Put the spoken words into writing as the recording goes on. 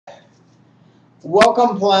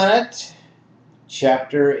Welcome, Planet,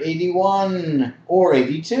 Chapter 81, or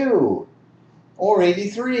 82, or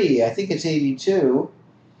 83. I think it's 82.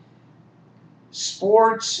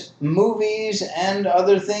 Sports, movies, and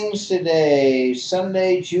other things today.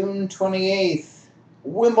 Sunday, June 28th,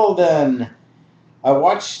 Wimbledon. I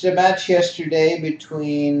watched a match yesterday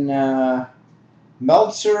between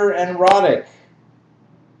Meltzer and Roddick.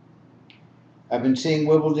 I've been seeing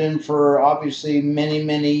Wimbledon for obviously many,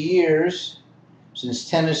 many years, since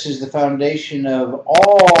tennis is the foundation of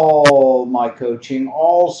all my coaching,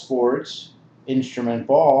 all sports, instrument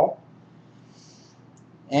ball.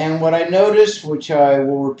 And what I noticed, which I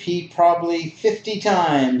will repeat probably 50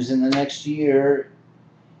 times in the next year,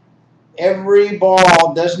 every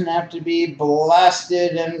ball doesn't have to be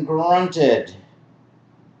blasted and grunted.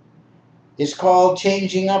 It's called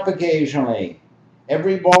changing up occasionally.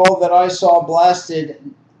 Every ball that I saw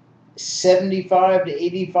blasted, 75 to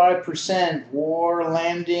 85% were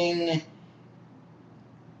landing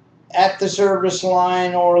at the service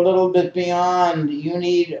line or a little bit beyond. You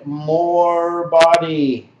need more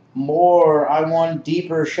body, more. I want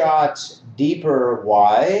deeper shots. Deeper.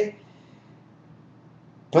 Why?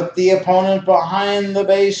 Put the opponent behind the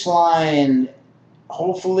baseline,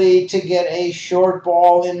 hopefully to get a short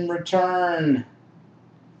ball in return.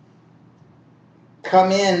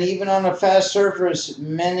 Come in, even on a fast surface.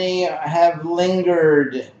 Many have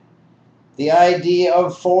lingered. The idea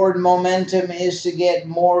of forward momentum is to get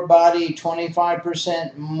more body,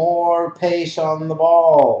 25% more pace on the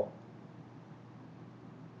ball.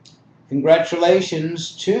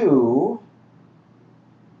 Congratulations to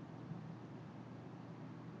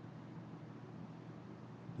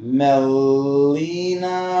Melina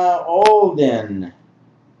Olden.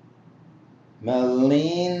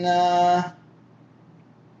 Melina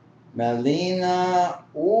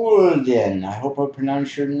Olden. I hope I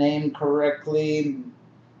pronounced your name correctly.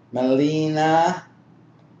 Melina,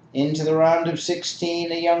 into the round of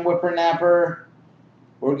 16, a young whippersnapper.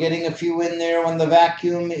 We're getting a few in there when the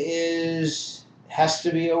vacuum has to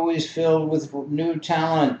be always filled with new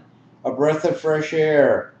talent, a breath of fresh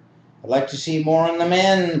air. I'd like to see more in the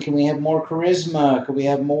men. Can we have more charisma? Can we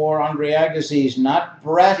have more Andre Agassiz? Not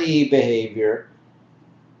bratty behavior,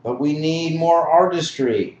 but we need more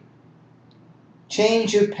artistry.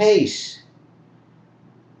 Change of pace.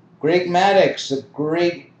 Greg Maddux, a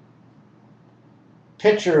great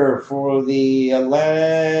pitcher for the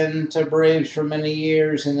Atlanta Braves for many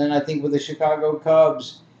years, and then I think with the Chicago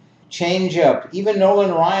Cubs. Changeup. Even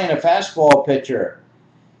Nolan Ryan, a fastball pitcher.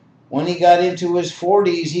 When he got into his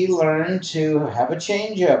 40s, he learned to have a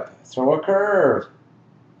changeup, throw a curve.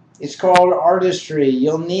 It's called artistry.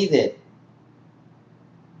 You'll need it.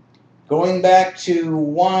 Going back to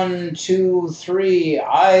 1, 2, 3,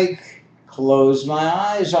 I close my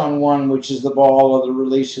eyes on 1, which is the ball or the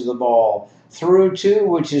release of the ball. Through 2,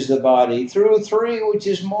 which is the body. Through 3, which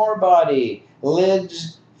is more body.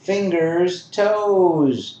 Lids, fingers,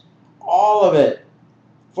 toes. All of it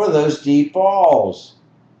for those deep balls.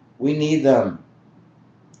 We need them.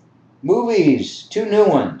 Movies, 2 new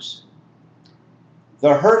ones.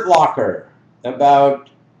 The Hurt Locker, about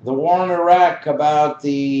the war in Iraq, about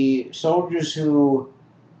the soldiers who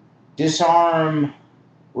disarm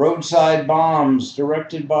roadside bombs,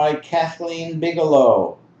 directed by Kathleen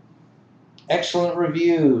Bigelow. Excellent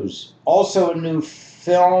reviews. Also a new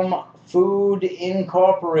film, Food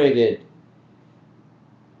Incorporated,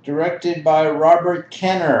 directed by Robert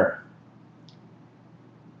Kenner.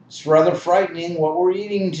 It's rather frightening what we're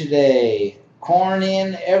eating today. Corn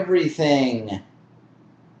in everything.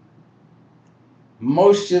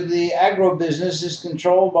 Most of the agribusiness is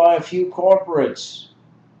controlled by a few corporates.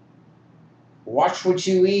 Watch what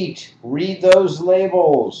you eat. Read those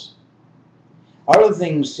labels. Other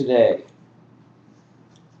things today.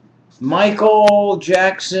 Michael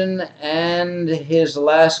Jackson and his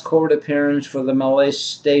last court appearance for the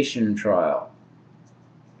molestation trial.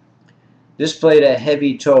 This played a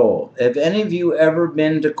heavy toll. Have any of you ever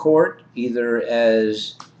been to court, either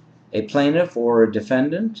as a plaintiff or a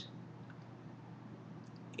defendant?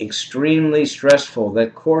 Extremely stressful.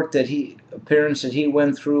 That court appearance that he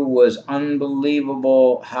went through was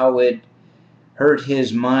unbelievable, how it hurt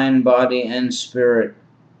his mind, body, and spirit.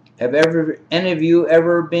 Have any of you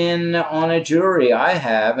ever been on a jury? I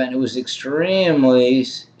have, and it was extremely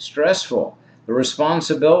stressful. The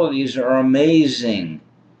responsibilities are amazing.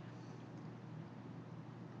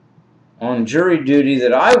 On jury duty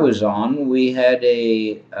that I was on, we had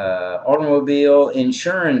a automobile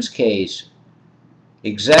insurance case.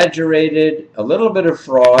 Exaggerated, a little bit of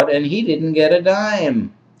fraud, and he didn't get a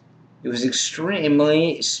dime. It was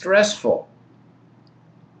extremely stressful.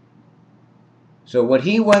 So what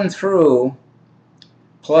he went through,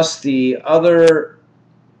 plus the other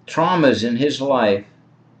traumas in his life,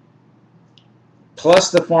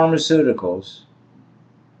 plus the pharmaceuticals,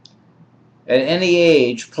 at any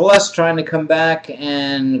age, plus trying to come back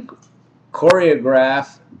and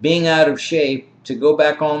choreograph being out of shape to go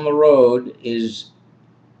back on the road, is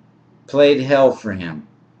played hell for him.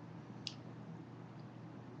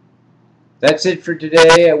 That's it for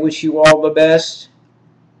today. I wish you all the best.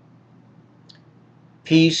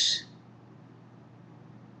 Peace.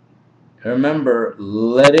 Remember,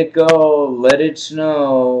 let it go, let it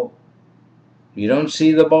snow. You don't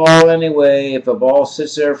see the ball anyway. If a ball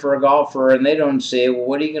sits there for a golfer and they don't see it, well,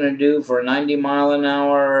 what are you going to do for a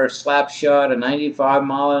 90-mile-an-hour slap shot, a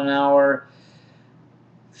 95-mile-an-hour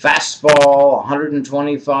fastball,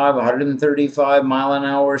 125,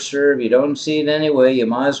 135-mile-an-hour serve? You don't see it anyway. You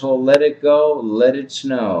might as well let it go, let it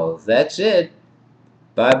snow. That's it.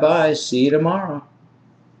 Bye-bye. See you tomorrow.